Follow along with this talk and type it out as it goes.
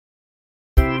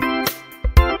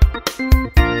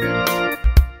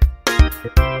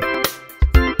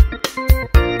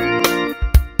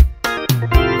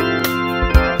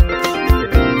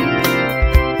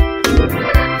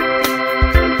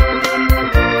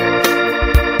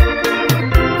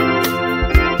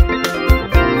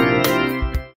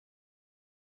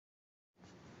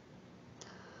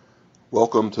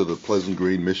Welcome to the Pleasant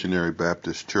Green Missionary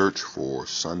Baptist Church for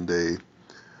Sunday,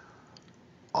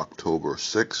 October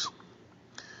 6th.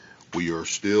 We are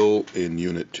still in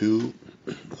Unit 2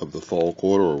 of the fall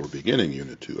quarter, or we're beginning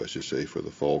Unit 2, I should say, for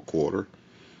the fall quarter.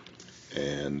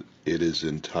 And it is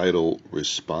entitled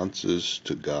Responses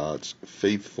to God's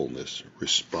Faithfulness.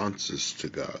 Responses to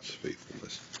God's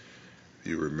Faithfulness. If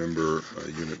you remember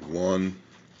Unit 1,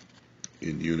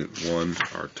 in Unit 1,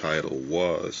 our title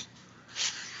was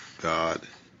God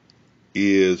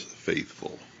is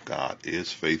faithful. God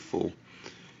is faithful.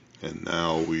 And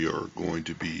now we are going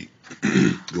to be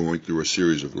going through a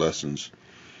series of lessons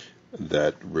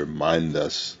that remind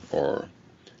us, or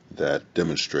that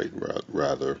demonstrate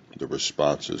rather, the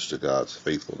responses to God's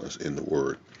faithfulness in the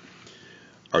Word.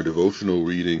 Our devotional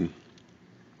reading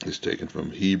is taken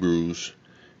from Hebrews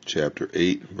chapter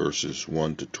 8, verses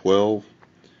 1 to 12.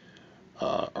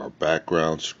 Our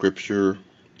background scripture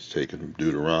is taken from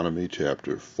Deuteronomy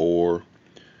chapter 4,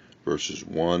 verses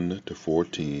 1 to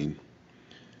 14,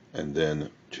 and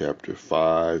then chapter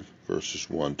 5, verses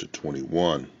 1 to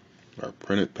 21. Our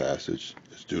printed passage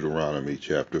is Deuteronomy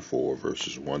chapter 4,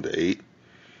 verses 1 to 8,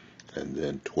 and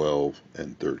then 12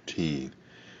 and 13.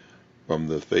 From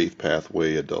the Faith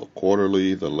Pathway Adult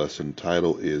Quarterly, the lesson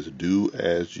title is Do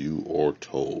As You Are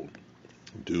Told.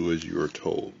 Do as you are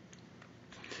told.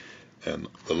 And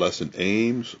the lesson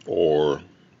aims, or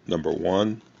number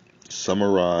one,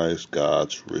 summarize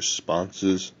God's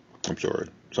reasons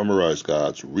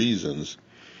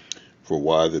for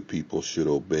why the people should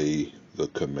obey the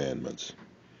commandments.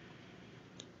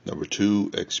 Number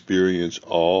two, experience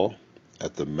awe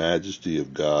at the majesty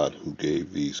of God who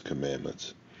gave these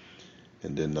commandments.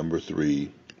 And then number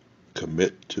three,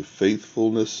 commit to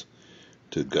faithfulness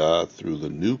to God through the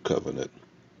new covenant,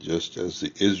 just as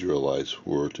the Israelites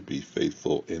were to be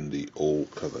faithful in the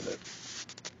old covenant.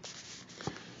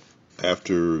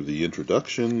 After the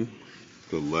introduction,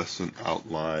 the lesson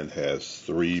outline has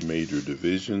three major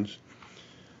divisions.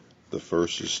 The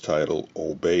first is titled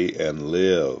Obey and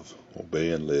Live.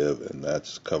 Obey and Live, and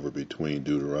that's covered between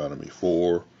Deuteronomy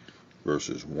 4,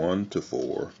 verses 1 to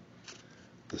 4.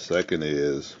 The second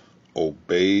is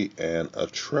Obey and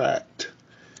Attract,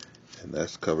 and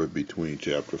that's covered between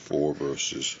chapter 4,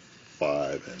 verses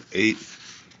 5 and 8.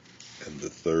 And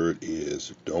the third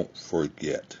is Don't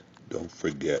Forget,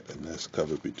 and that's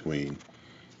covered between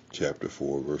chapter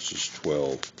 4, verses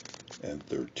 12 and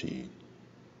 13.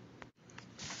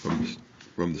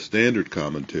 From the Standard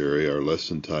Commentary, our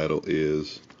lesson title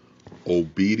is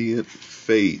Obedient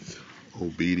Faith.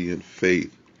 Obedient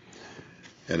Faith.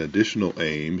 And additional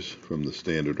aims from the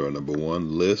Standard are: number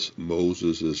one, list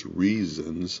Moses'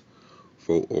 reasons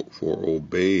for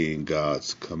obeying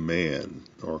God's command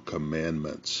or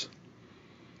commandments.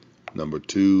 Number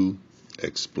two,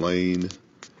 explain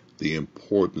the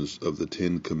importance of the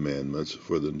Ten Commandments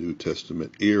for the New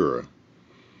Testament era.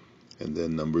 And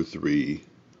then number three,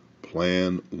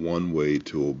 plan one way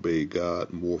to obey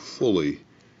God more fully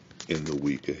in the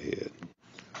week ahead.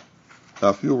 Now,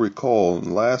 if you'll recall,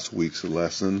 in last week's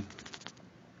lesson,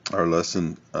 our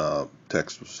lesson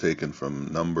text was taken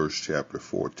from Numbers chapter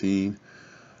 14.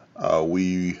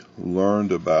 We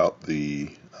learned about the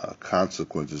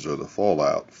consequences or the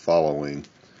fallout following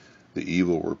the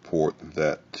evil report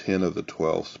that 10 of the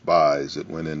 12 spies that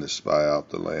went in to spy out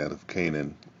the land of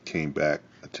Canaan came back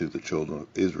to the children of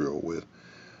Israel with.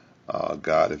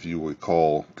 God, if you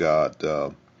recall, God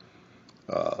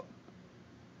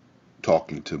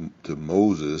talking to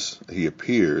Moses, he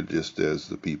appeared just as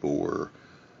the people were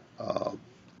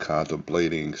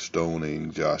contemplating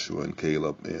stoning Joshua and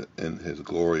Caleb, and his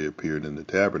glory appeared in the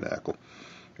tabernacle.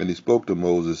 And he spoke to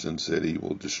Moses and said he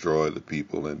will destroy the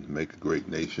people and make a great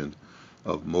nation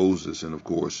of Moses. And of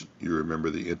course, you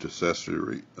remember the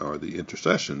intercession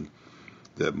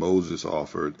that Moses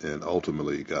offered, and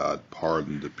ultimately God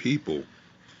pardoned the people.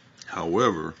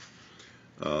 However,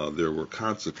 there were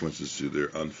consequences to their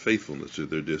unfaithfulness, to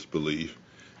their disbelief,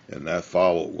 and that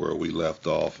followed where we left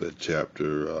off at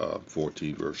chapter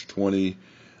 14, verse 20,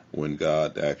 when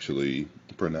God actually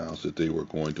pronounced that they were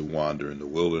going to wander in the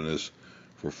wilderness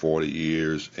for 40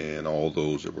 years, and all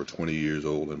those that were 20 years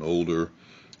old and older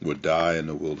would die in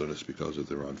the wilderness because of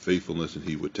their unfaithfulness, and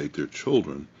he would take their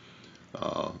children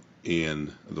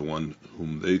and the one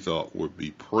whom they thought would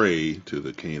be prey to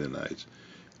the Canaanites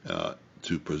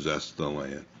to possess the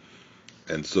land.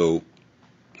 And so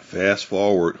fast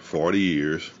forward 40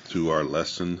 years to our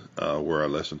lesson, where our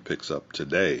lesson picks up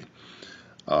today.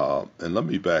 And let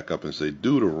me back up and say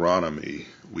Deuteronomy,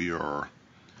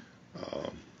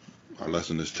 our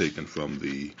lesson is taken from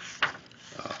the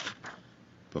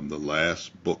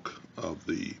last book of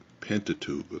the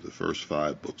Pentateuch, or the first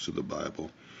 5 books of the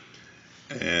Bible.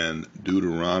 And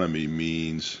Deuteronomy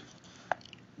means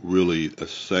really a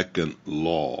second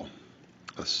law,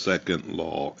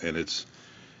 and it's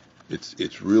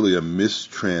really a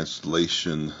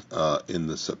mistranslation in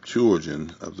the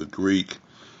Septuagint of the Greek.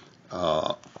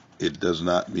 It does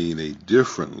not mean a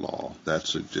different law. That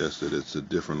suggests that it's a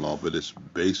different law, but it's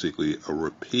basically a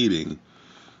repeating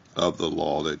of the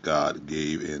law that God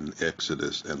gave in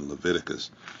Exodus and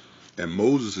Leviticus. And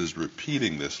Moses is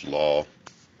repeating this law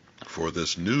for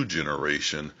this new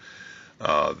generation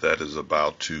that is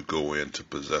about to go in to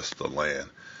possess the land.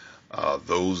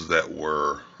 Those that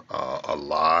were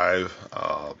alive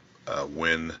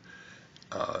when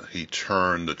he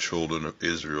turned the children of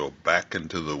Israel back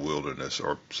into the wilderness,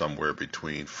 or somewhere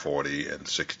between 40 and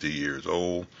 60 years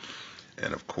old.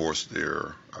 And of course,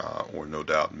 there were no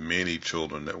doubt many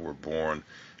children that were born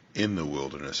in the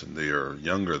wilderness, and they are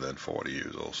younger than 40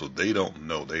 years old. So they don't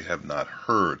know, they have not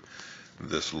heard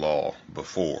this law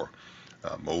before.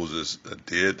 Moses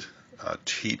did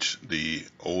teach the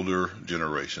older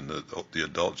generation, the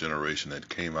adult generation that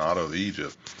came out of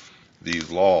Egypt, these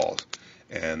laws.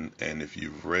 And if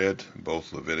you've read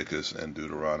both Leviticus and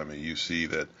Deuteronomy, you see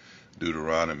that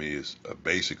Deuteronomy is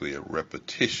basically a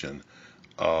repetition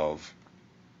of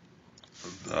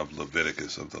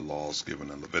Leviticus, of the laws given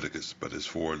in Leviticus, but it's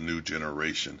for a new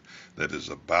generation that is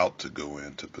about to go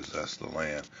in to possess the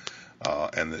land.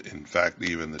 And in fact,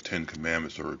 even the 10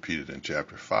 Commandments are repeated in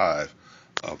chapter 5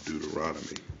 of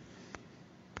Deuteronomy.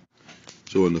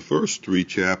 So in the first 3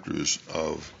 chapters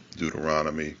of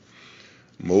Deuteronomy,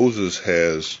 Moses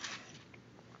has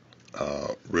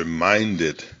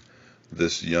reminded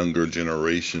this younger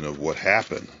generation of what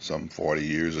happened some 40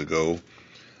 years ago.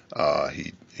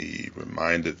 He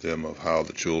reminded them of how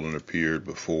the children appeared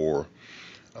before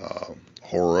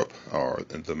Horeb, or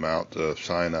the Mount of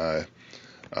Sinai,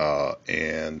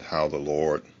 and how the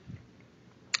Lord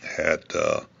had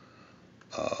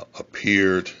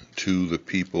appeared to the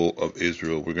people of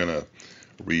Israel. We're going to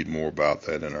read more about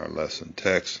that in our lesson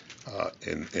text,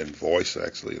 in voice,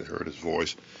 actually. They heard his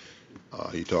voice.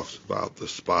 He talks about the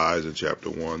spies in chapter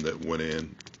 1 that went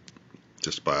in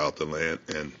to spy out the land.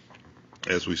 And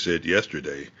as we said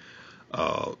yesterday,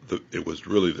 it was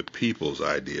really the people's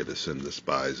idea to send the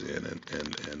spies in,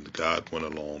 and God went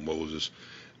along. Moses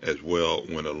as well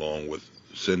went along with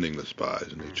sending the spies,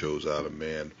 and he chose out a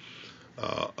man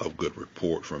of good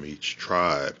report from each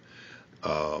tribe.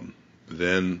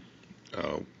 Then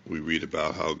we read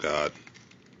about how God,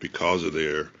 because of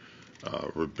their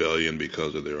rebellion,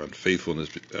 because of their unfaithfulness,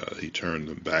 he turned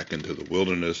them back into the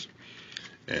wilderness.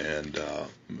 And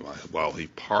while he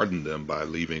pardoned them by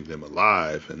leaving them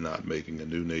alive and not making a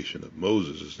new nation of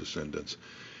Moses' descendants,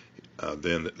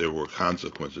 then there were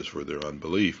consequences for their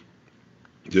unbelief,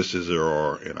 just as there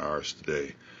are in ours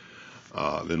today.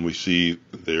 Then we see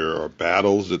there are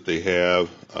battles that they have,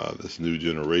 this new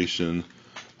generation.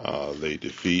 They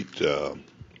defeat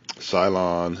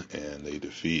Cylon, and they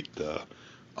defeat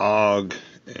Og,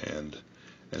 and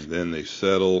then they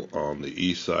settle on the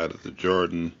east side of the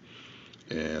Jordan.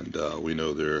 And we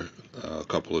know there are a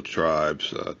couple of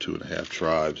tribes, 2.5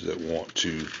 tribes, that want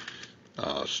to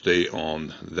stay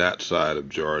on that side of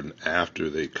Jordan after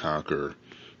they conquer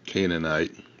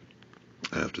Canaanite,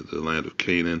 after the land of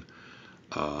Canaan.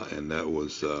 And that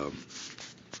was the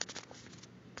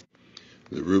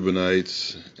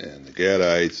Reubenites and the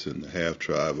Gadites, and the half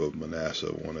tribe of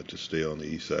Manasseh wanted to stay on the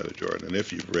east side of Jordan. And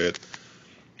if you've read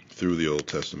through the Old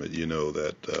Testament, you know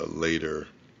that later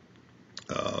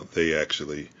they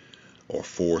actually are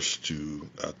forced to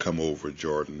come over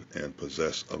Jordan and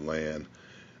possess a land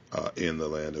in the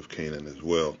land of Canaan as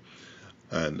well.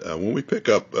 And when we pick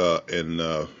up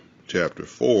in chapter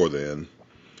 4, then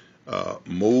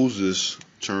Moses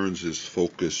turns his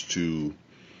focus to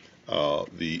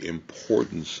the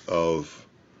importance of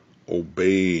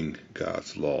obeying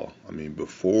God's law. I mean,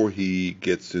 before he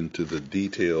gets into the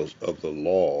details of the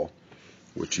law,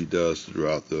 which he does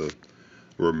throughout the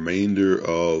remainder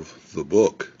of the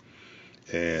book,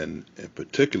 and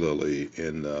particularly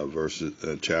in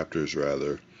chapters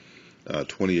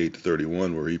 28 to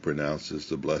 31, where he pronounces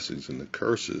the blessings and the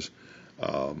curses.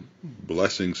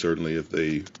 Blessings certainly if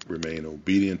they remain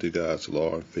obedient to God's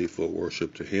law and faithful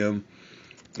worship to him,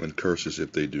 and curses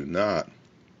if they do not.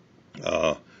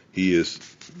 He is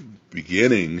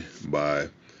beginning by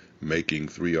making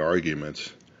 3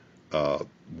 arguments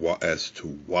as to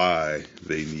why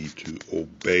they need to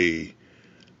obey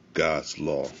God's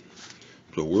law.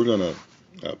 So we're going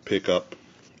to pick up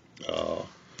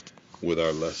with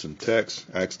our lesson text.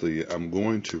 Actually, I'm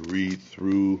going to read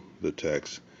through the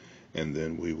text, and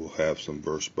then we will have some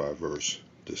verse by verse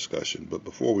discussion. But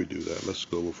before we do that, let's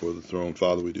go before the throne.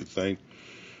 Father, we do thank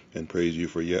and praise you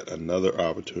for yet another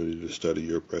opportunity to study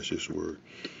your precious word.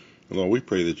 And Lord, we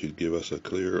pray that you'd give us a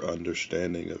clear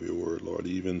understanding of your word, Lord,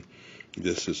 even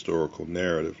this historical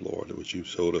narrative, Lord, which you've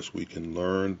showed us we can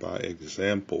learn by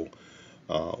example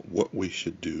what we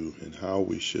should do and how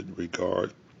we should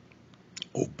regard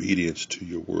obedience to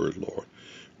your word, Lord.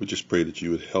 We just pray that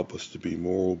you would help us to be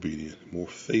more obedient, more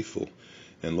faithful,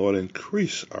 and Lord,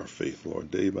 increase our faith,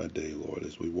 Lord, day by day, Lord,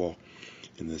 as we walk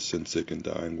in this sin-sick and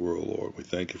dying world, Lord. We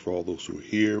thank you for all those who are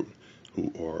here,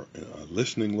 who are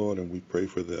listening, Lord, and we pray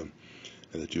for them,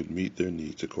 and that you'd meet their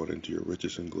needs according to your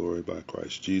riches and glory by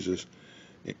Christ Jesus.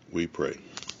 We pray.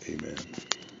 Amen.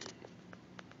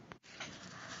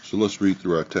 So let's read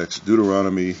through our text,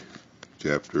 Deuteronomy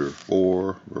chapter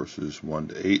 4, verses 1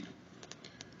 to 8.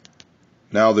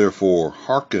 Now therefore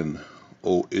hearken,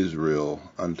 O Israel,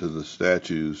 unto the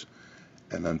statutes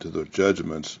and unto the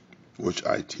judgments which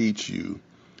I teach you,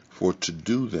 for to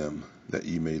do them, that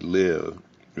ye may live,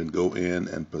 and go in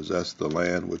and possess the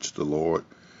land which the Lord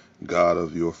God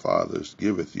of your fathers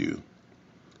giveth you.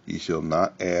 Ye shall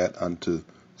not add unto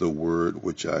the word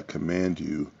which I command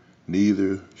you,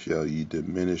 neither shall ye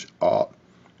diminish aught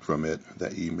from it,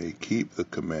 that ye may keep the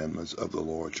commandments of the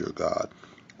Lord your God,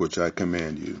 which I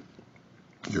command you.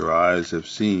 Your eyes have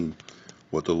seen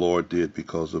what the Lord did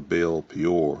because of Baal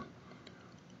Peor.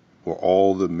 For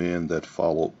all the men that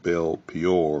followed Baal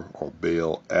Peor, or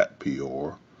Baal at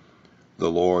Peor, the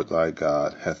Lord thy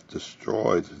God hath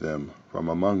destroyed them from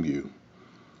among you.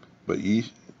 But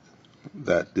ye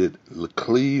that did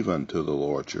cleave unto the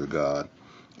Lord your God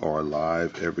are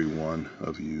alive, every one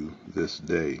of you, this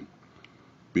day.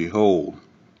 Behold,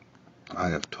 I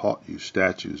have taught you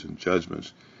statutes and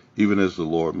judgments, even as the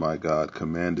Lord my God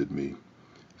commanded me,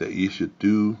 that ye should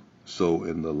do so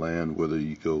in the land whither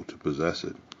ye go to possess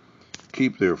it.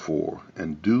 Keep therefore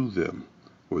and do them,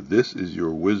 for this is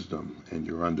your wisdom and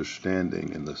your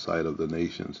understanding in the sight of the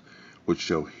nations, which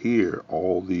shall hear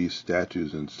all these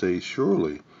statutes and say,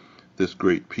 Surely this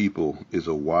great people is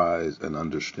a wise and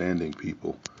understanding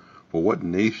people. For what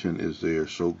nation is there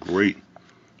so great,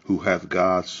 who hath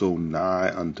God so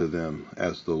nigh unto them,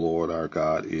 as the Lord our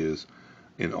God is,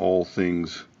 in all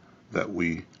things that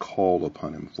we call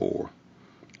upon him for?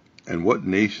 And what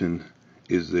nation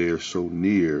is there so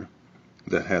near,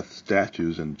 that hath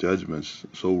statutes and judgments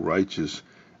so righteous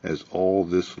as all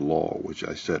this law which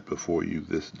I set before you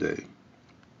this day?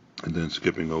 And then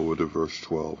skipping over to verse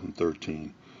 12 and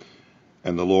 13.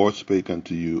 And the Lord spake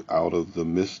unto you out of the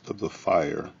midst of the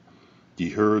fire. Ye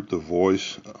heard the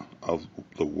voice of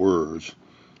the words,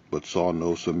 but saw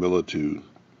no similitude,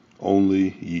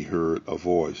 only ye heard a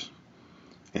voice.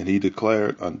 And he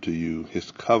declared unto you his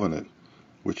covenant,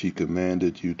 which he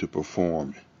commanded you to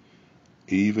perform,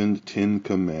 even 10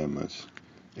 commandments,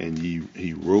 and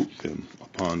he wrote them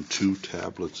upon 2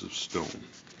 tablets of stone.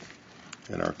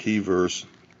 And our key verse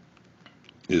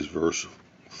is verse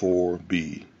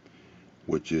 4b,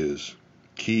 which is,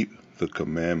 Keep the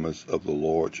commandments of the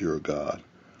Lord your God,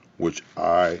 which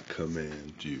I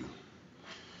command you.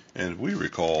 And we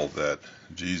recall that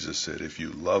Jesus said, if you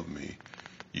love me,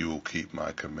 you will keep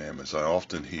my commandments. I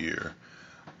often hear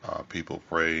people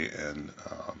pray and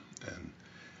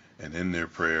in their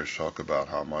prayers talk about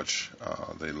how much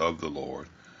they love the Lord,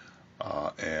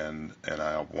 and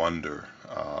I wonder,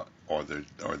 are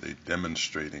they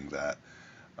demonstrating that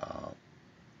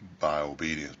by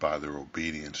obedience, by their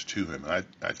obedience to him? And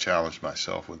I challenge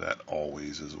myself with that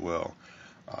always as well.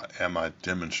 Am I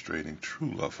demonstrating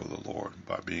true love for the Lord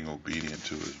by being obedient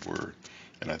to his word?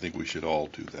 And I think we should all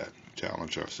do that,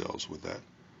 challenge ourselves with that.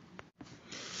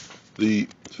 The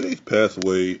Faith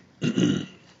Pathway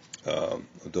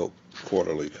Adult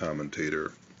Quarterly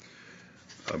Commentator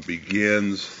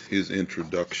begins his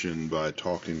introduction by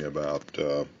talking about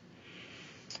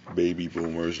baby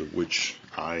boomers, of which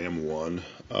I am one,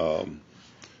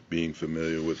 being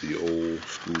familiar with the old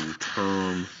school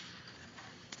term,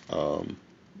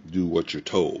 do what you're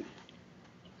told.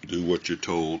 Do what you're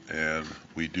told, and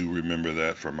we do remember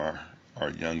that from our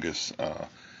youngest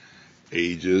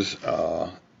ages,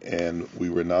 and we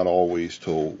were not always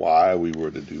told why we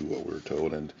were to do what we were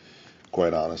told, and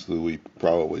quite honestly, we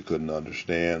probably couldn't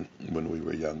understand when we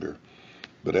were younger.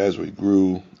 But as we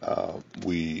grew,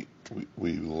 we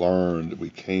learned, we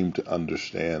came to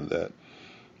understand that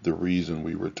the reason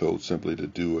we were told simply to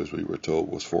do as we were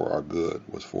told was for our good,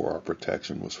 was for our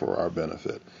protection, was for our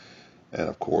benefit. And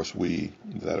of course, we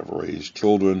that have raised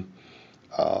children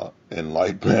in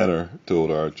like manner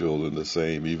told our children the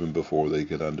same, even before they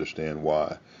could understand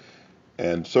why.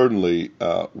 And certainly,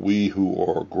 we who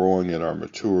are growing in our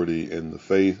maturity in the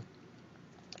faith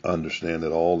understand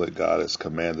that all that God has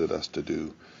commanded us to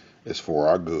do is for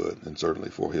our good and certainly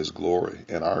for His glory.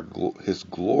 And His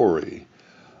glory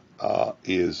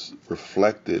is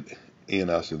reflected in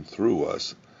us and through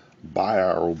us by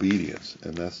our obedience.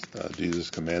 And that's Jesus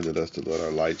commanded us to let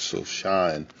our light so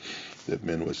shine that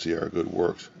men would see our good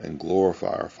works and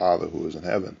glorify our Father who is in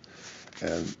heaven.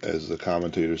 And as the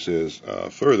commentator says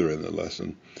further in the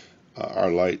lesson, our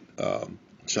light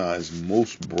shines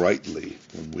most brightly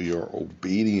when we are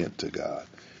obedient to God,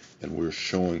 and we're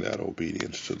showing that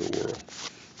obedience to the world.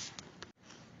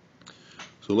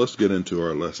 So let's get into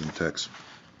our lesson text.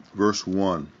 Verse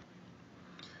 1.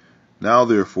 Now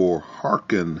therefore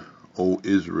hearken, O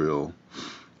Israel,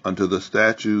 unto the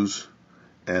statutes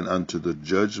and unto the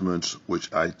judgments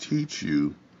which I teach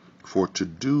you, for to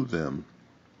do them,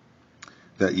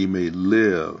 that ye may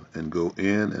live and go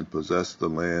in and possess the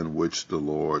land which the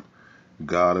Lord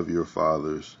God of your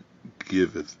fathers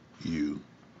giveth you.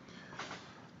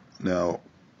 Now,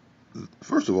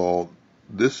 first of all,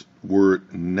 this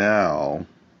word now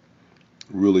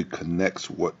really connects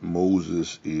what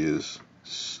Moses is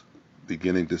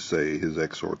beginning to say, his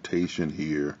exhortation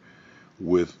here,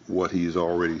 with what he's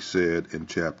already said in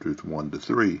chapters 1 to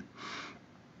 3.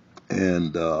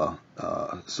 And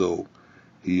so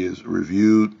he has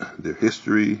reviewed their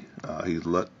history. He's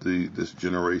let this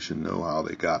generation know how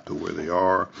they got to where they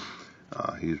are.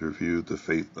 He's reviewed the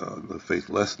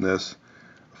faithlessness,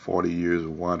 40 years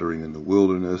of wandering in the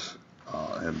wilderness,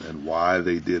 and why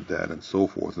they did that, and so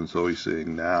forth. And so he's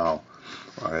saying now,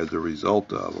 as a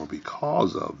result of or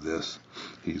because of this,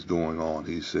 he's going on.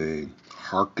 He's saying,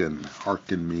 hearken.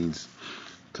 Hearken means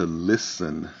to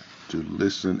listen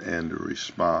and to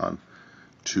respond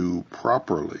to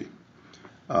properly.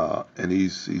 And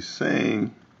he's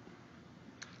saying,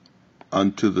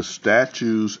 unto the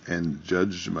statutes and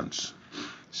judgments.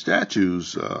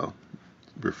 Statutes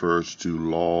refers to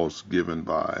laws given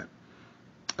by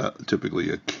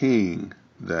typically a king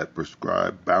that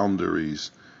prescribe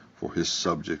boundaries for his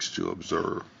subjects to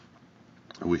observe.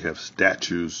 We have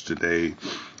statutes today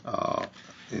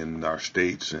in our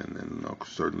states and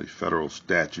certainly federal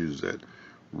statutes that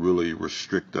really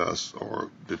restrict us or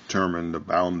determine the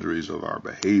boundaries of our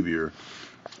behavior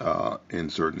in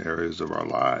certain areas of our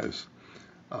lives.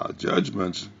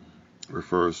 Judgments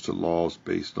refers to laws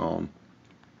based on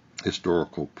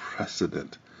historical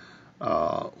precedent,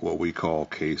 what we call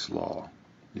case law,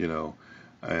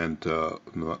 and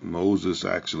Moses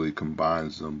actually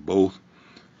combines them both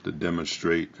to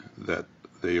demonstrate that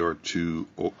they are to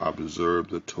observe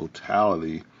the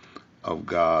totality of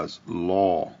God's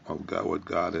law, of God, what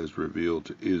God has revealed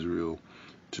to Israel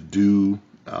to do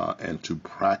and to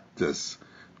practice,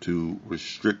 to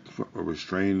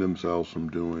restrain themselves from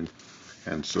doing,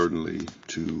 and certainly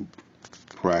to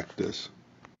practice.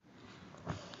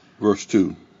 Verse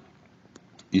 2,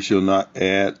 ye shall not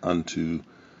add unto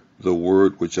the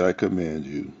word which I command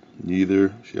you,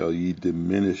 neither shall ye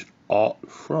diminish aught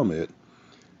from it,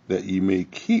 that ye may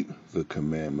keep the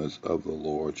commandments of the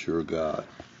Lord your God,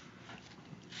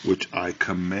 which I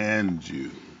command you.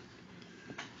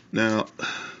 Now,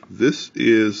 this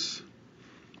is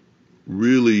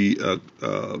really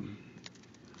a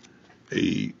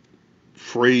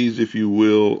phrase, if you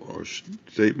will, or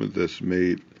statement that's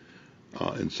made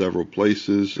in several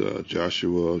places.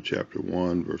 Joshua chapter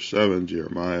 1, verse 7,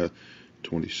 Jeremiah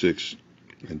 26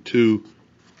 and 2.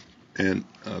 And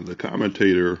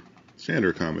the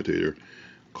standard commentator,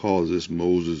 calls this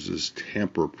Moses'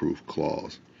 tamper-proof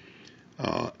clause.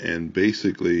 And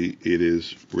basically it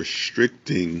is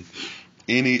restricting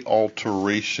any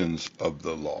alterations of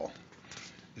the law.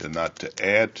 They're not to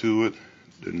add to it.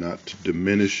 They're not to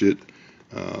diminish it.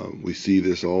 We see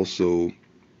this also,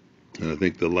 and I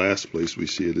think the last place we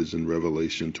see it is in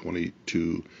Revelation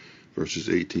 22, verses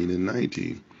 18 and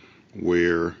 19,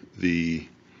 where the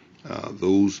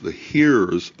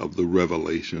hearers of the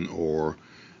revelation are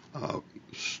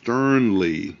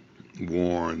sternly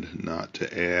warned not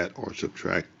to add or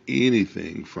subtract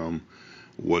anything from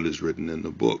what is written in the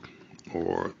book,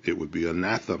 or it would be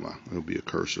anathema. It would be a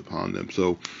curse upon them.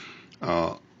 So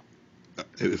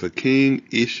if a king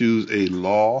issues a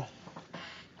law,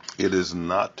 it is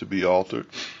not to be altered.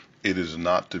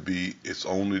 It's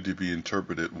only to be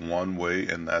interpreted one way,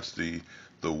 and that's the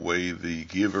way the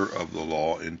giver of the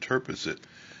law interprets it.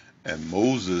 And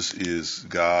Moses is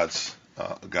God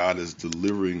is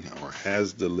delivering, or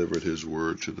has delivered, his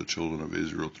word to the children of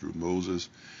Israel through Moses,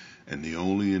 and the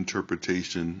only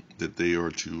interpretation that they are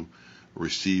to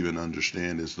receive and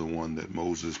understand is the one that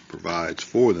Moses provides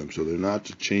for them. So they're not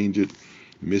to change it,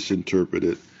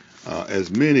 misinterpreted,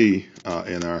 as many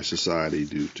in our society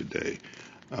do today.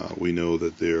 We know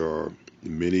that there are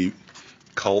many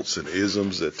cults and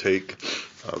isms that take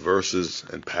verses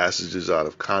and passages out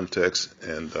of context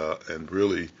and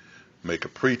really make a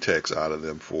pretext out of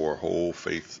them for a whole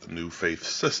new faith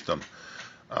system.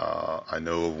 I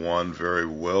know of one very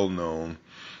well-known,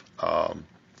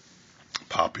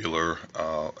 popular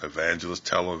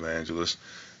televangelist,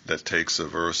 that takes a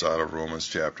verse out of Romans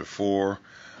chapter 4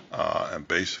 and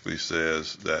basically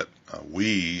says that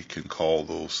we can call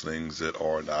those things that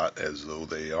are not as though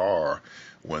they are,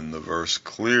 when the verse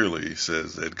clearly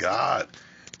says that God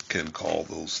can call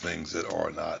those things that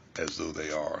are not as though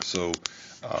they are. So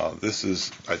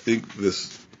I think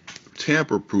this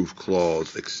tamper-proof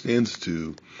clause extends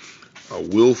to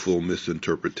willful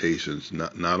misinterpretations,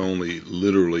 not only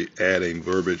literally adding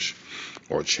verbiage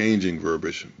or changing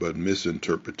verbiage, but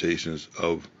misinterpretations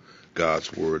of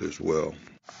God's word as well.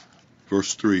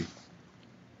 Verse 3,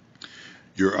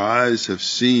 your eyes have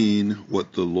seen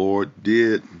what the Lord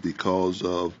did because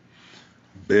of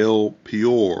Baal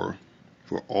Peor,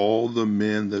 for all the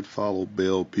men that follow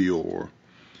Baal Peor,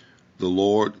 the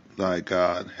Lord thy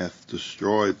God hath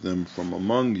destroyed them from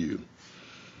among you.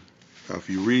 Now, if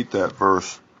you read that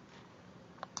verse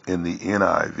in the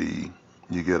NIV,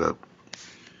 you get a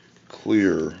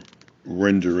clear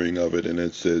rendering of it, and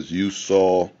it says, you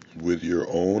saw with your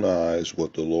own eyes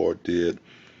what the Lord did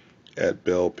at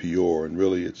Baal Peor, and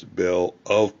really it's Baal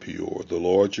of Peor. The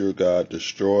Lord your God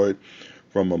destroyed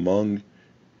from among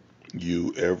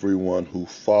you everyone who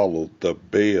followed the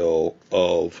Baal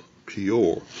of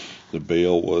Peor. The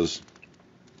Baal was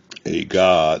a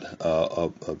god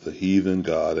of the heathen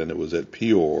god, and it was at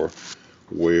Peor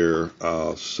where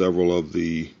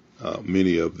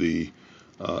many of the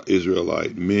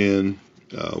Israelite men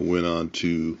went on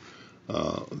to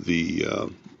the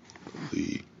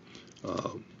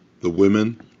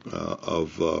women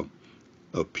of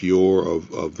Peor,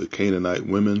 of the Canaanite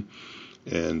women,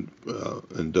 and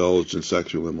indulged in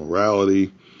sexual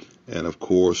immorality. And of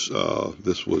course,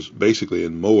 this was basically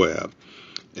in Moab.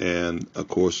 And of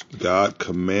course, God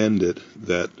commanded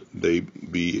that they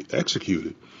be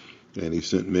executed. And he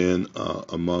sent men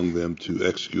among them to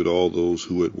execute all those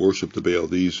who had worshipped the Baal.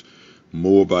 These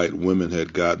Moabite women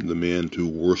had gotten the men to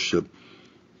worship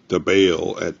the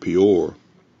Baal at Peor.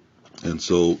 And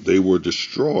so they were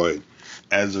destroyed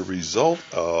as a result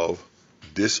of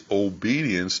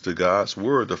disobedience to God's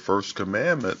word. The first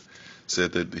commandment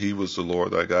said that he was the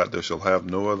Lord thy God, there shall have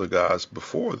no other gods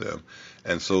before them.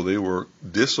 And so they were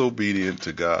disobedient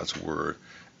to God's word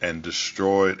and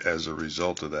destroyed as a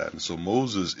result of that. And so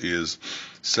Moses is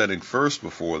setting first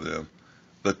before them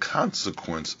the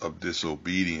consequence of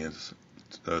disobedience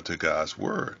to God's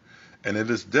word, and it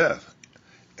is death.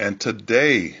 And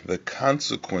today, the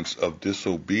consequence of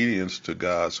disobedience to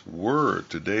God's word,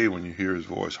 today when you hear his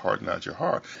voice, harden not your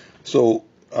heart. So,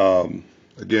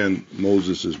 again,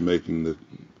 Moses is making the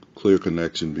clear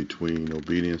connection between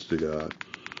obedience to God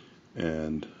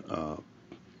and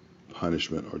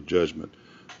punishment or judgment.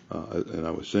 And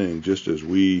I was saying, just as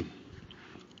we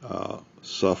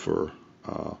suffer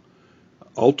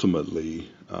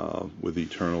ultimately with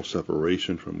eternal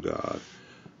separation from God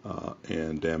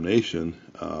and damnation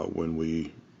when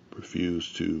we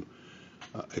refuse to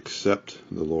accept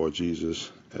the Lord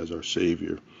Jesus as our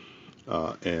Savior,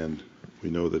 and we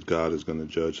know that God is going to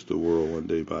judge the world one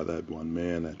day by that one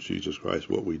man, that's Jesus Christ,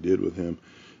 what we did with him.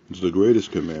 And so the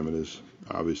greatest commandment is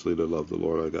obviously to love the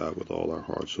Lord our God with all our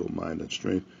heart, soul, mind, and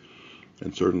strength.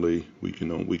 And certainly we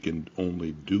can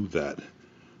only do that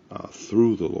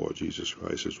through the Lord Jesus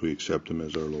Christ as we accept him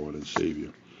as our Lord and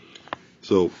Savior.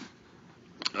 So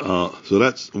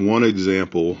that's one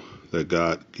example that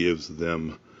God gives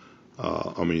them.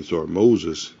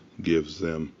 Moses gives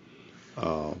them.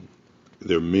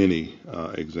 There are many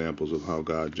examples of how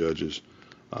God judges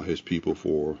his people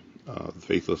for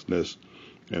faithlessness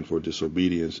and for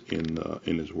disobedience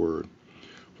in his word.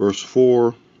 Verse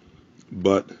 4,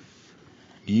 but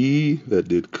ye that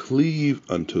did cleave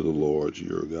unto the Lord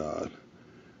your God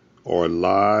are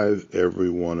alive, every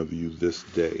one of you, this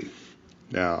day.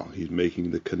 Now, he's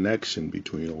making the connection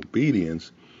between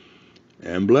obedience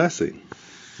and blessing.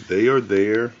 They are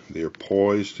there. They're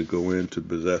poised to go in to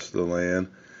possess the land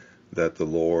that the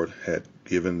Lord had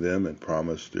given them and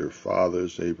promised their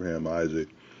fathers, Abraham, Isaac,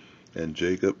 and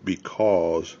Jacob,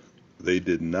 because they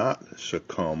did not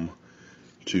succumb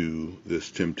to this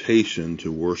temptation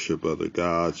to worship other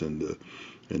gods and to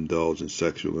indulge in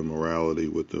sexual immorality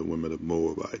with the women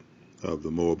of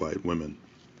the Moabite women.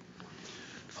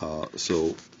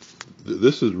 So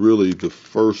this is really the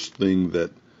first thing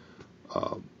that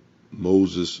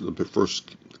Moses, the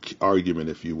first argument,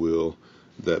 if you will,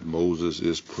 that Moses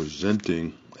is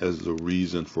presenting as the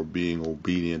reason for being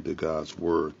obedient to God's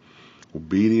word.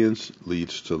 Obedience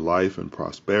leads to life and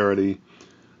prosperity.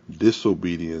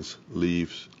 Disobedience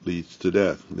leads to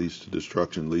death, leads to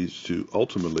destruction, leads to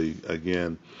ultimately,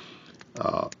 again,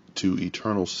 to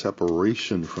eternal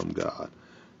separation from God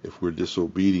if we're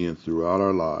disobedient throughout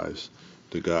our lives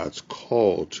to God's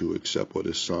call to accept what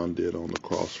his son did on the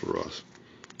cross for us.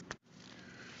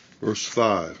 Verse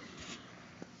 5,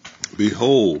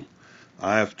 Behold,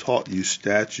 I have taught you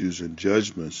statutes and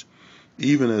judgments,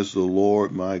 even as the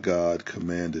Lord my God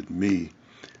commanded me,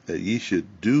 that ye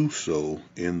should do so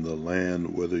in the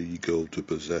land whither ye go to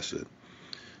possess it.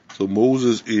 So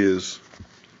Moses is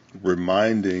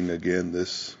reminding again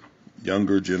this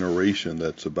younger generation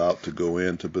that's about to go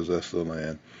in to possess the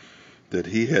land that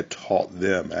he had taught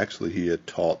them. Actually, he had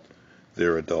taught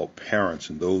their adult parents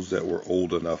and those that were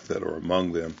old enough that are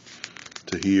among them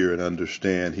to hear and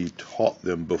understand. He taught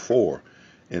them before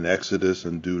in Exodus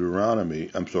and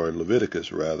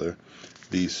Leviticus rather,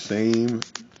 these same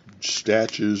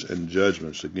statutes and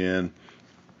judgments, again,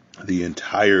 the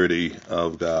entirety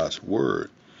of God's word.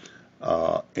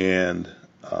 And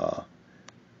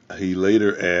he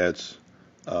later adds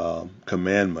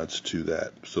commandments to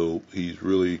that. So he's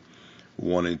really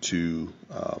wanting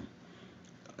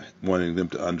them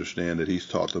to understand that he's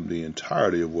taught them the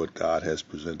entirety of what God has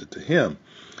presented to him.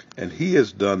 And he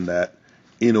has done that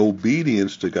in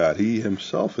obedience to God. He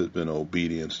himself has been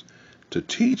obedient to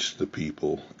teach the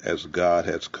people as God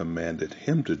has commanded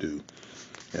him to do.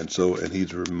 And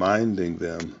he's reminding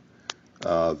them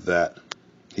that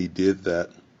he did that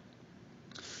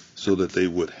so that they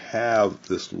would have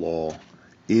this law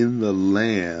in the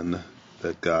land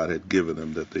that God had given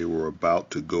them, that they were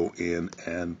about to go in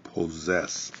and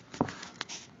possess.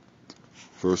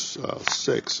 Verse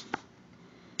 6.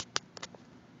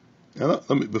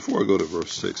 And before I go to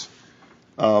verse 6,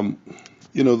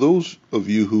 those of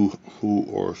you who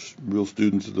are real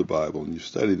students of the Bible and you've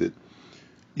studied it,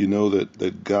 you know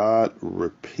that God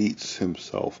repeats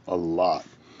himself a lot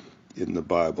in the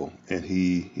Bible, and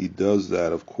he does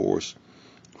that, of course,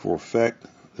 for effect,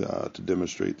 to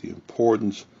demonstrate the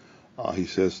importance. He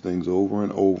says things over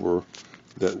and over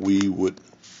that we would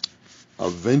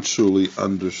eventually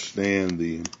understand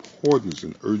the importance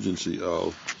and urgency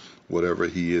of whatever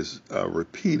he is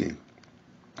repeating.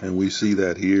 And we see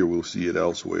that here. We'll see it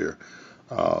elsewhere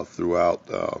throughout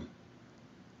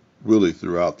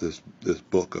this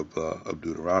book of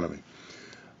Deuteronomy.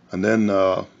 And then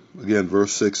again,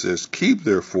 verse 6 says, Keep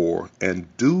therefore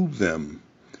and do them,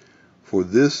 for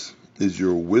this is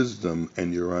your wisdom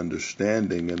and your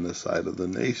understanding in the sight of the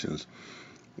nations,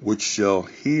 which shall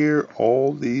hear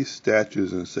all these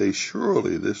statutes and say,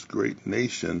 Surely this great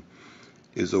nation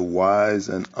is a wise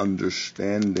and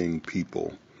understanding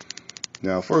people.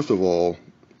 Now, first of all,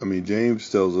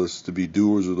 James tells us to be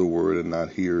doers of the word and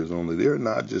not hearers only. They're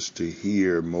not just to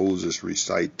hear Moses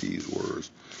recite these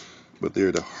words, but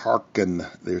they're to hearken,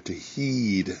 they're to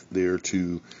heed, they're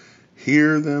to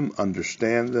hear them,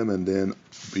 understand them, and then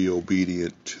be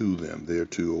obedient to them. They're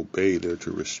to obey, they're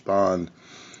to respond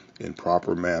in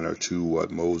proper manner to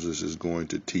what Moses is going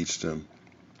to teach them.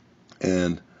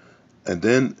 And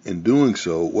then in doing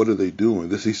so, what are they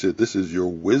doing? He said, this is your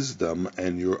wisdom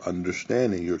and your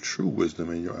understanding, your true wisdom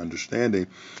and your understanding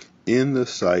in the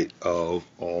sight of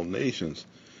all nations.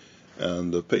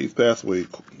 And the Faith Pathway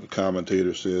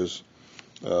commentator says,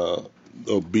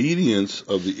 obedience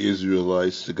of the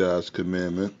Israelites to God's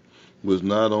commandment was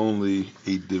not only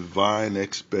a divine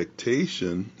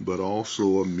expectation, but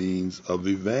also a means of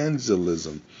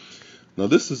evangelism. Now,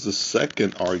 this is the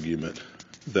second argument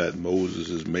that Moses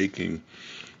is making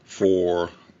for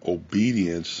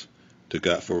obedience to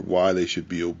God, for why they should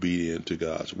be obedient to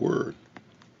God's word.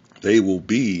 They will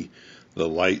be the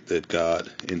light that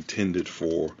God intended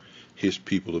for his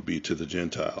people to be to the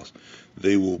Gentiles.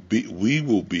 We will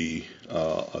be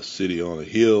a city on a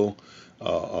hill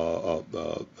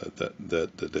that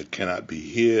cannot be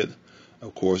hid,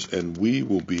 of course, and we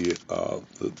will be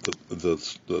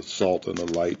the salt and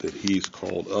the light that he's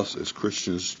called us as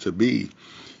Christians to be,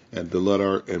 and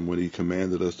when he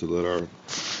commanded us to let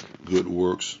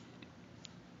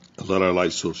our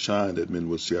light so shine that men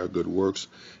would see our good works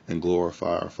and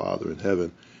glorify our Father in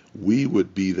heaven. We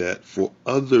would be that for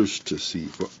others to see,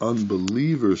 for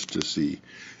unbelievers to see.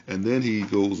 And then he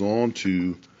goes on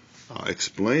to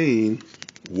explain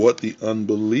what the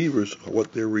unbelievers,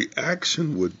 what their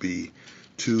reaction would be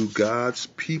to God's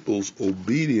people's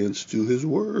obedience to his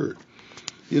word.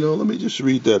 Let me just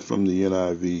read that from the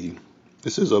NIV. It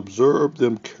says, Observe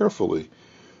them carefully,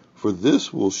 For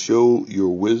this will show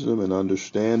your wisdom and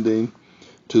understanding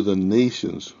to the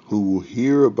nations who will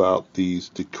hear about these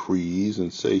decrees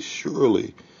and say,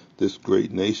 surely this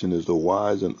great nation is a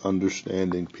wise and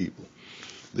understanding people.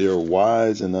 They are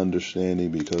wise and understanding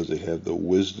because they have the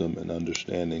wisdom and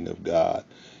understanding of God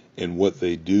in what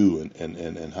they do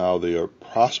and how they are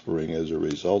prospering as a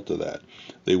result of that.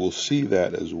 They will see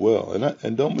that as well.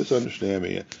 And don't misunderstand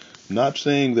me. I'm not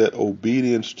saying that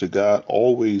obedience to God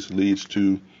always leads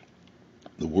to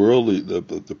the worldly,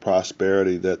 the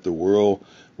prosperity that the world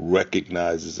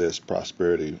recognizes as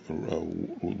prosperity,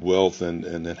 wealth,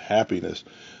 and happiness.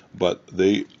 But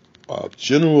they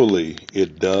generally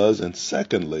it does. And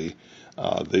secondly,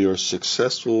 they are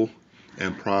successful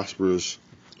and prosperous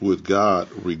with God,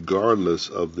 regardless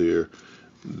of their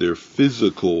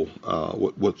physical,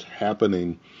 what's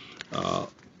happening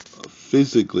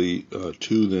physically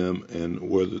to them,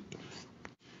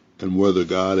 and whether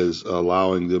God is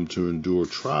allowing them to endure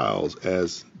trials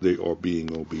as they are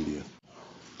being obedient.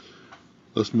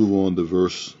 Let's move on to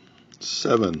verse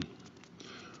 7.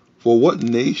 For what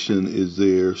nation is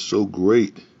there so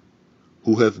great,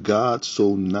 who hath God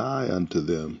so nigh unto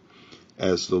them,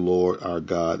 as the Lord our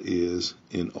God is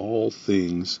in all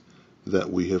things that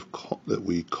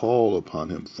we call upon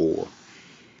him for?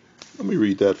 Let me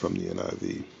read that from the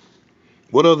NIV.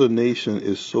 What other nation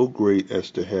is so great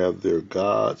as to have their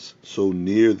gods so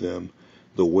near them,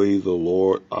 the way the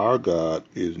Lord our God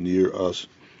is near us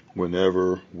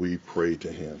whenever we pray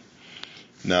to him?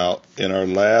 Now, in our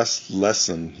last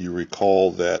lesson, you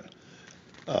recall that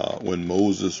when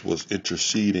Moses was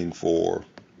interceding for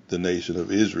the nation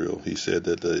of Israel, he said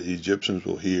that the Egyptians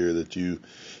will hear that you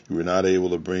were not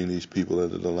able to bring these people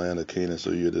into the land of Canaan,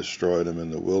 so you destroyed them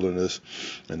in the wilderness,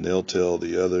 and they'll tell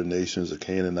the other nations, the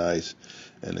Canaanites,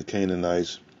 and the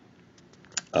Canaanites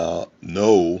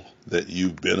know that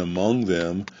you've been among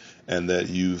them and that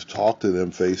you've talked to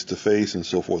them face to face and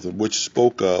so forth, which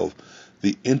spoke of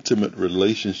the intimate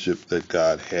relationship that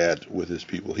God had with his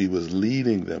people. He was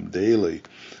leading them daily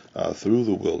through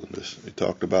the wilderness. He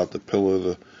talked about the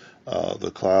pillar of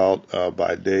the cloud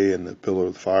by day and the pillar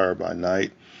of fire by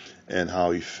night, and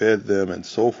how he fed them and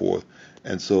so forth.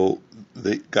 And so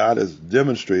God has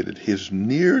demonstrated his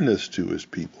nearness to his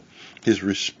people, his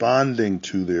responding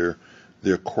to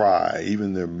their cry,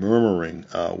 even their murmuring,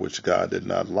 which God did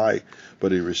not like,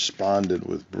 but he responded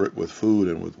with food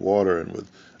and with water and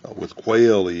with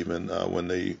quail, even when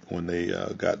they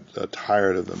got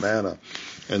tired of the manna.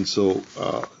 And so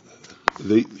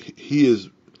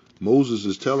Moses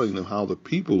is telling them how the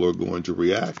people are going to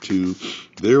react to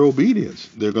their obedience.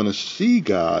 They're going to see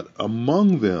God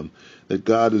among them, that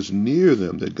God is near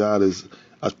them, that God is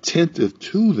attentive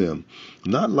to them,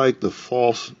 not like the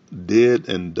false dead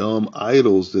and dumb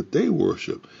idols that they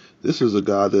worship. This is a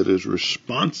God that is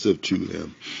responsive to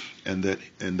them, and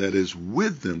that is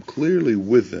with them, clearly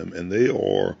with them, and they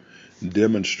are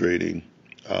demonstrating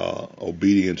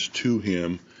obedience to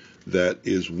him that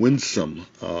is winsome,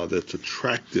 that's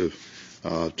attractive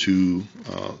to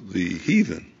the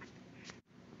heathen.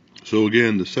 So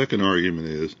again, the second argument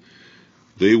is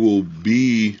they will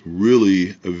be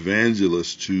really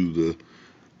evangelists to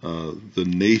the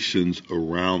nations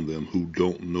around them who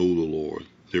don't know the Lord.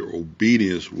 Their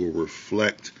obedience will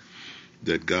reflect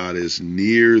that God is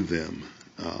near them,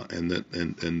 and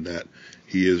that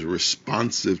he is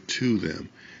responsive to them,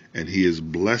 and he is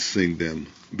blessing them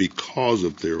because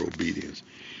of their obedience.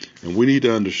 And we need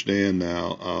to understand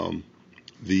now,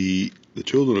 the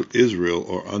children of Israel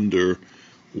are under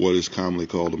what is commonly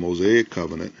called the Mosaic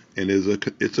covenant, and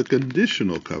it's a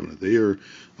conditional covenant. They are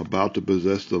about to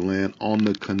possess the land on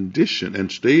the condition,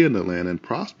 and stay in the land and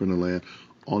prosper in the land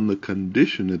on the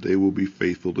condition that they will be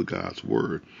faithful to God's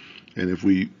word. And if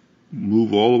we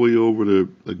move all the way over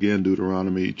to, again,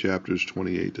 Deuteronomy chapters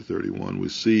 28 to 31, we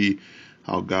see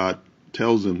how God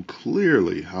tells them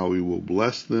clearly how he will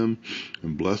bless them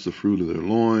and bless the fruit of their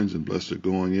loins and bless their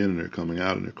going in and their coming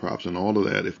out and their crops and all of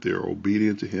that if they're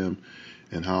obedient to him,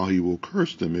 and how he will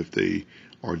curse them if they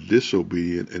are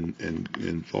disobedient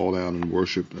and fall down and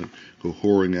worship and go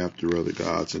whoring after other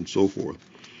gods and so forth.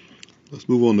 Let's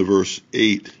move on to verse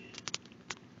 8.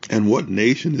 And what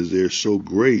nation is there so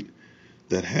great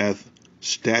that hath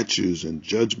statutes and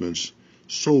judgments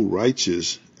so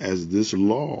righteous as this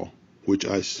law which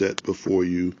I set before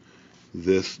you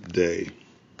this day?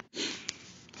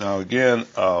 Now again,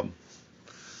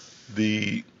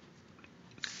 the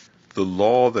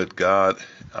law that God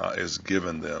has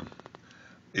given them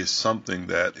is something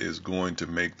that is going to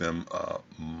make them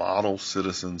model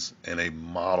citizens and a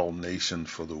model nation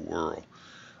for the world.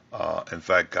 In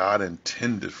fact, God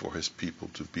intended for his people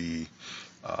to be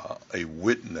a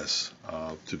witness,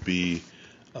 to be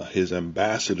his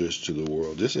ambassadors to the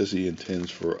world, just as he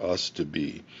intends for us to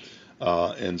be.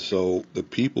 And so the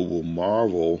people will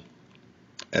marvel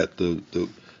at the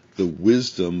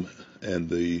wisdom and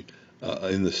the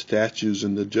in the statutes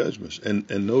and the judgments, and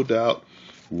no doubt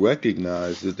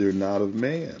recognize that they're not of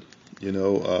man.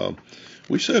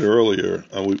 We said earlier,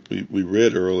 we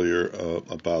read earlier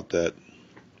about that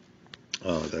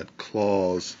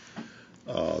clause,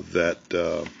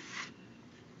 that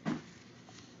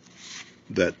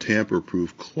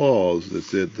tamper-proof clause that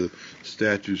said the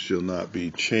statutes shall not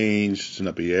be changed, shall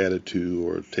not be added to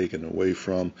or taken away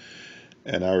from.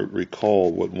 And I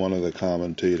recall what one of the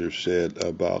commentators said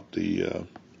about the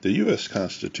U.S.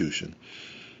 Constitution.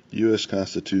 The U.S.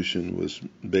 Constitution was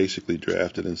basically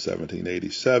drafted in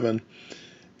 1787,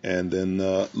 and then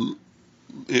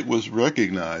it was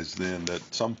recognized then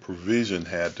that some provision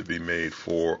had to be made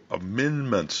for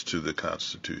amendments to the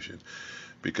Constitution,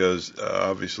 because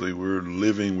obviously we're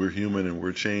human, and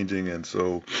we're changing, and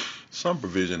so some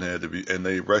provision had to be, and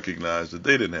they recognized that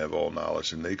they didn't have all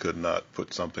knowledge, and they could not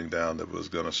put something down that was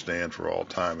going to stand for all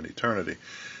time and eternity.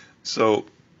 So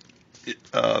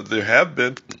there have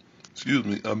been,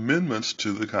 amendments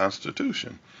to the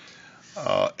Constitution.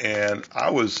 And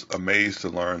I was amazed to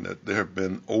learn that there have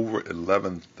been over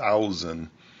 11,000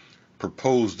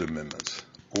 proposed amendments.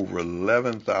 Over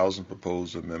 11,000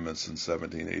 proposed amendments in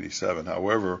 1787.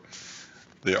 However,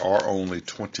 there are only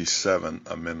 27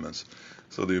 amendments.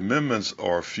 So the amendments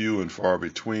are few and far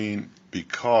between,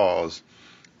 because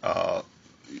the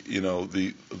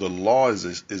law is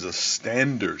a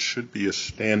standard, should be a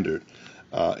standard.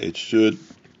 It should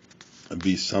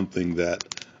be something that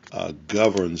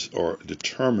governs, or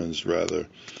determines rather,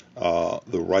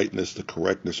 the rightness, the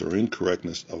correctness or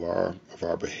incorrectness of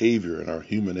our behavior and our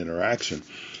human interaction.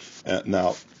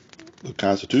 Now, the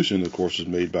Constitution, of course, is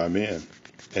made by man,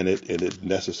 and it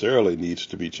necessarily needs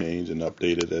to be changed and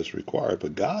updated as required.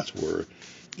 But God's word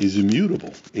is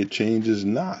immutable; it changes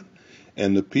not,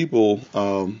 and the people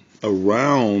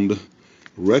around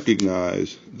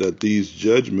recognize that these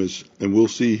judgments, and we'll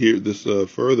see here this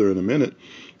further in a minute.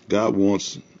 God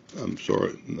wants,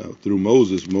 through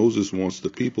Moses wants the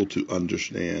people to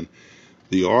understand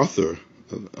the author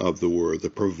of the word, the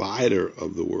provider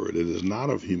of the word. It is not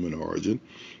of human origin,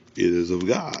 it is of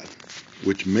God,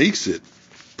 which makes it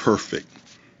perfect.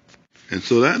 And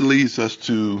so that leads us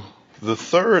to the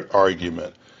third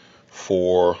argument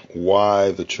for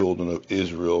why the children of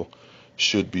Israel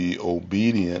should be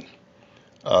obedient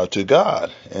to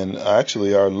God. And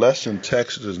actually, our lesson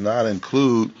text does not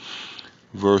include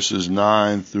verses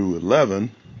 9 through 11,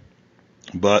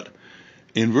 but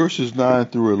in verses 9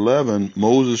 through 11,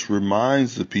 Moses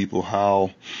reminds the people how,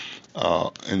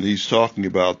 and he's talking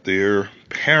about their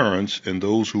parents and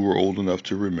those who were old enough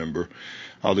to remember,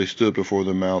 how they stood before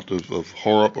the Mount of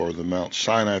Horeb, or the Mount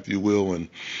Sinai, if you will, and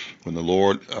when the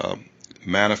Lord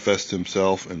manifested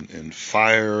himself in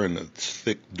fire and a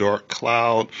thick, dark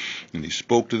cloud, and he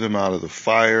spoke to them out of the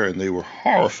fire, and they were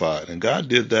horrified. And God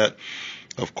did that,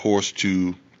 of course,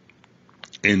 to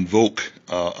invoke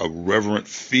a reverent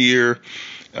fear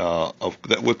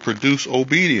that would produce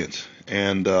obedience.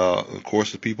 And of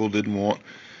course, the people didn't want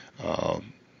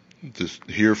to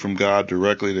hear from God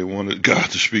directly. They wanted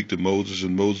God to speak to Moses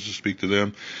and Moses to speak to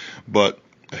them. But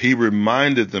he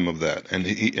reminded them of that,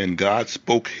 and God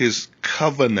spoke his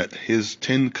covenant, his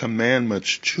 10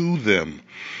 commandments to them.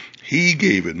 He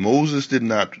gave it. Moses did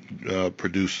not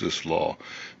produce this law,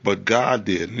 but God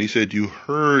did. And he said, you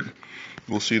heard,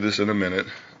 we'll see this in a minute,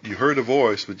 you heard a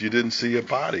voice, but you didn't see a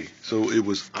body. So it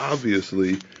was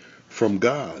obviously from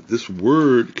God. This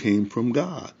word came from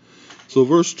God. So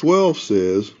verse 12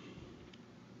 says,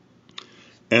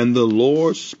 and the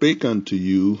Lord spake unto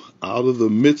you out of the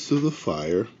midst of the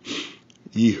fire.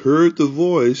 Ye heard the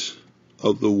voice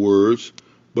of the words,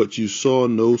 but you saw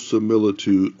no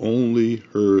similitude, only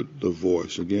heard the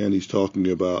voice. Again, he's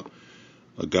talking about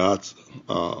God's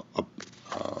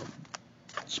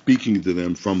speaking to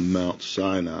them from Mount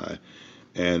Sinai,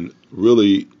 and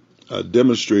really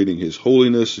demonstrating his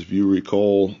holiness. If you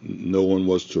recall, no one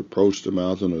was to approach the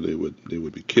mountain, or they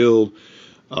would be killed.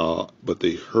 But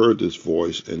they heard this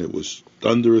voice, and it was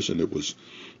thunderous, and it was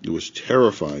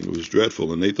terrifying. It was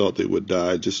dreadful, and they thought they would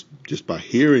die just by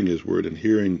hearing his word and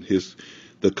hearing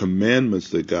the commandments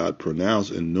that God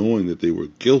pronounced, and knowing that they were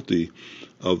guilty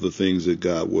of the things that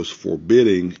God was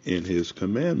forbidding in his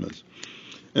commandments.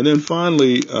 And then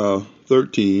finally,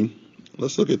 13.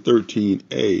 Let's look at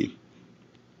 13a.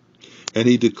 And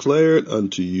he declared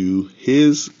unto you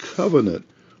his covenant,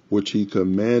 which he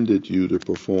commanded you to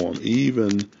perform,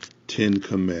 even 10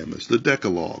 commandments, the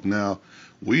Decalogue. Now,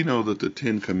 we know that the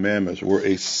Ten Commandments were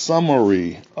a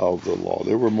summary of the law.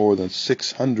 There were more than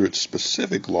 600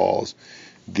 specific laws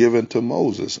given to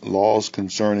Moses, laws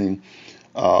concerning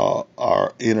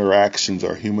our interactions,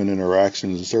 our human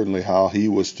interactions, and certainly how he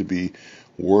was to be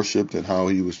worshipped and how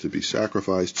he was to be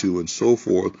sacrificed to and so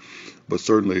forth, but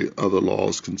certainly other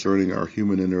laws concerning our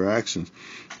human interactions.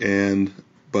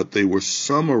 But they were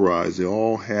summarized. They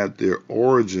all had their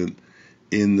origin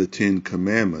in the Ten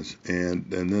Commandments. And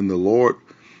then the Lord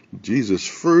Jesus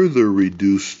further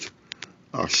reduced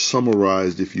or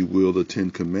summarized, if you will, the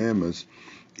Ten Commandments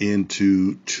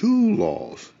into two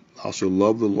laws. Thou shalt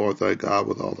love the Lord thy God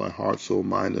with all thy heart, soul,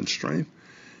 mind, and strength.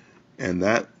 And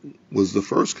that was the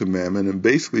first commandment, and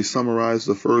basically summarized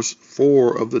the first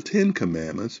four of the Ten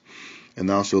Commandments. And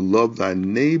thou shalt love thy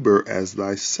neighbor as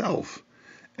thyself.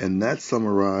 And that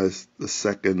summarized the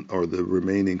second or the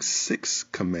remaining six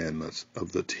commandments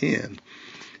of the 10.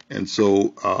 And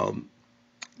so,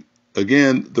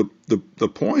 again, the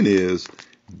point is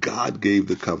God gave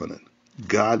the covenant.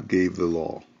 God gave the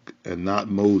law, and not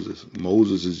Moses.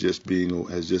 Moses has just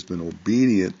been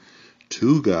obedient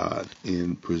to God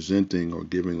in presenting or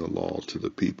giving the law to the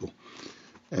people.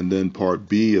 And then part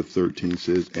B of 13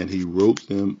 says, and he wrote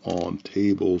them on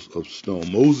tables of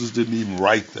stone. Moses didn't even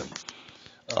write them.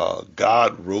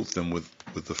 God wrote them with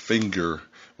the finger,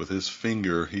 with his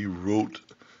finger. He wrote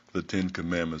the Ten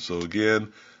Commandments. So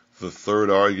again, the third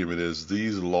argument is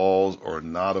these laws are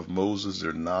not of Moses.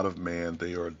 They're not of man.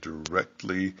 They are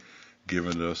directly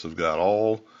given to us of God.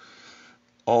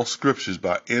 All scriptures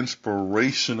by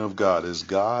inspiration of God is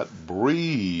God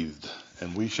breathed,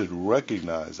 and we should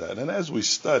recognize that. And as we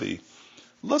study,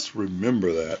 let's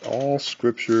remember that all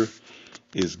scripture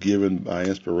is given by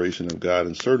inspiration of God,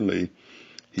 and certainly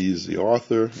he is the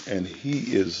author, and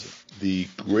he is the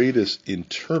greatest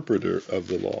interpreter of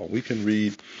the law. We can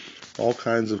read all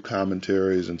kinds of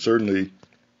commentaries, and certainly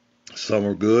some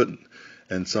are good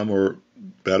and some are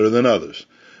better than others.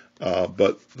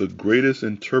 But the greatest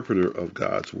interpreter of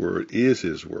God's word is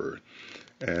his word.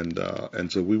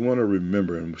 And so we want to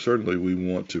remember, and certainly we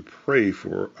want to pray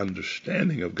for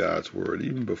understanding of God's word,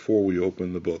 even before we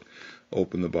open the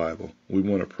Bible. We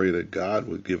want to pray that God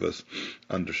would give us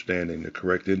understanding, the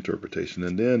correct interpretation,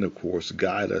 and then, of course,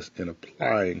 guide us in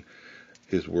applying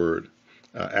his word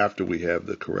after we have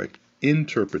the correct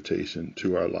interpretation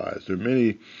to our lives. There are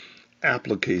many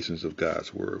applications of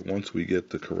God's word once we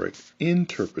get the correct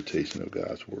interpretation of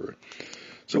God's word.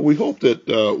 So we hope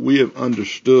that we have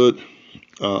understood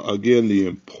again, the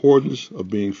importance of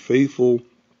being faithful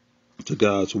to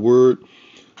God's word.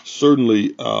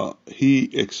 Certainly, he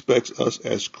expects us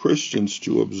as Christians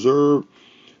to observe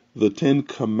the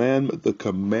the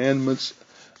commandments,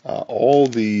 all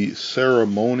the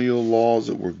ceremonial laws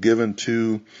that were given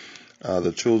to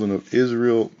the children of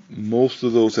Israel. Most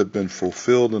of those have been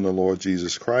fulfilled in the Lord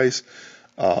Jesus Christ,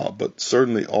 but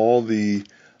certainly all the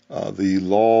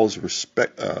laws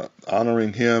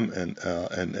honoring him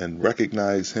and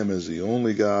recognize him as the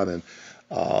only God,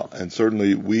 and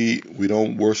certainly we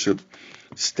don't worship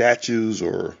statues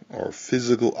or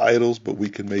physical idols, but we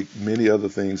can make many other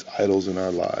things idols in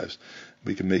our lives.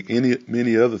 We can make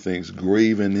many other things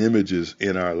graven images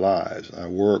in our lives, our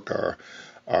work,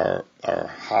 our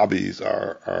hobbies,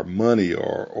 our money,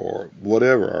 or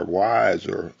whatever, our wives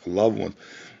or loved ones.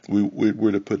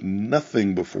 We're to put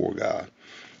nothing before God.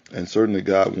 And certainly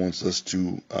God wants us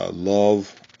to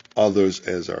love others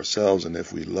as ourselves. And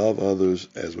if we love others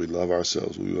as we love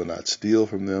ourselves, we will not steal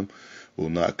from them. We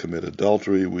will not commit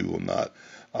adultery. We will not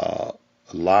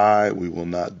lie. We will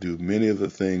not do many of the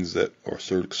things that are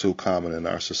so common in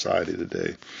our society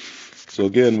today. So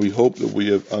again, we hope that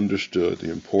we have understood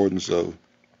the importance of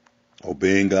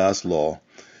obeying God's law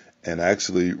and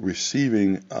actually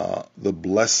receiving the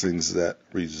blessings that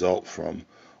result from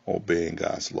obeying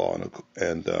God's law.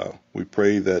 And we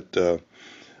pray that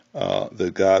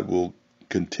that God will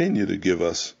continue to give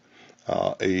us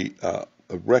a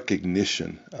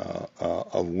recognition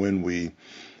of when we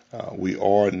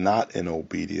are not in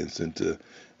obedience, and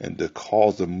to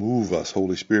cause to move us.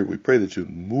 Holy Spirit, we pray that you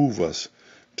move us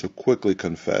to quickly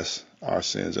confess our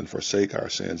sins and forsake our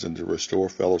sins, and to restore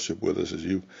fellowship with us as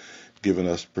you've given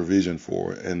us provision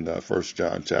for in 1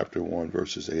 John chapter 1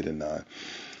 verses 8 and 9.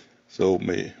 So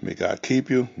may God keep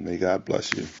you. May God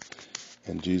bless you.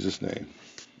 In Jesus' name,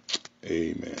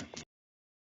 amen.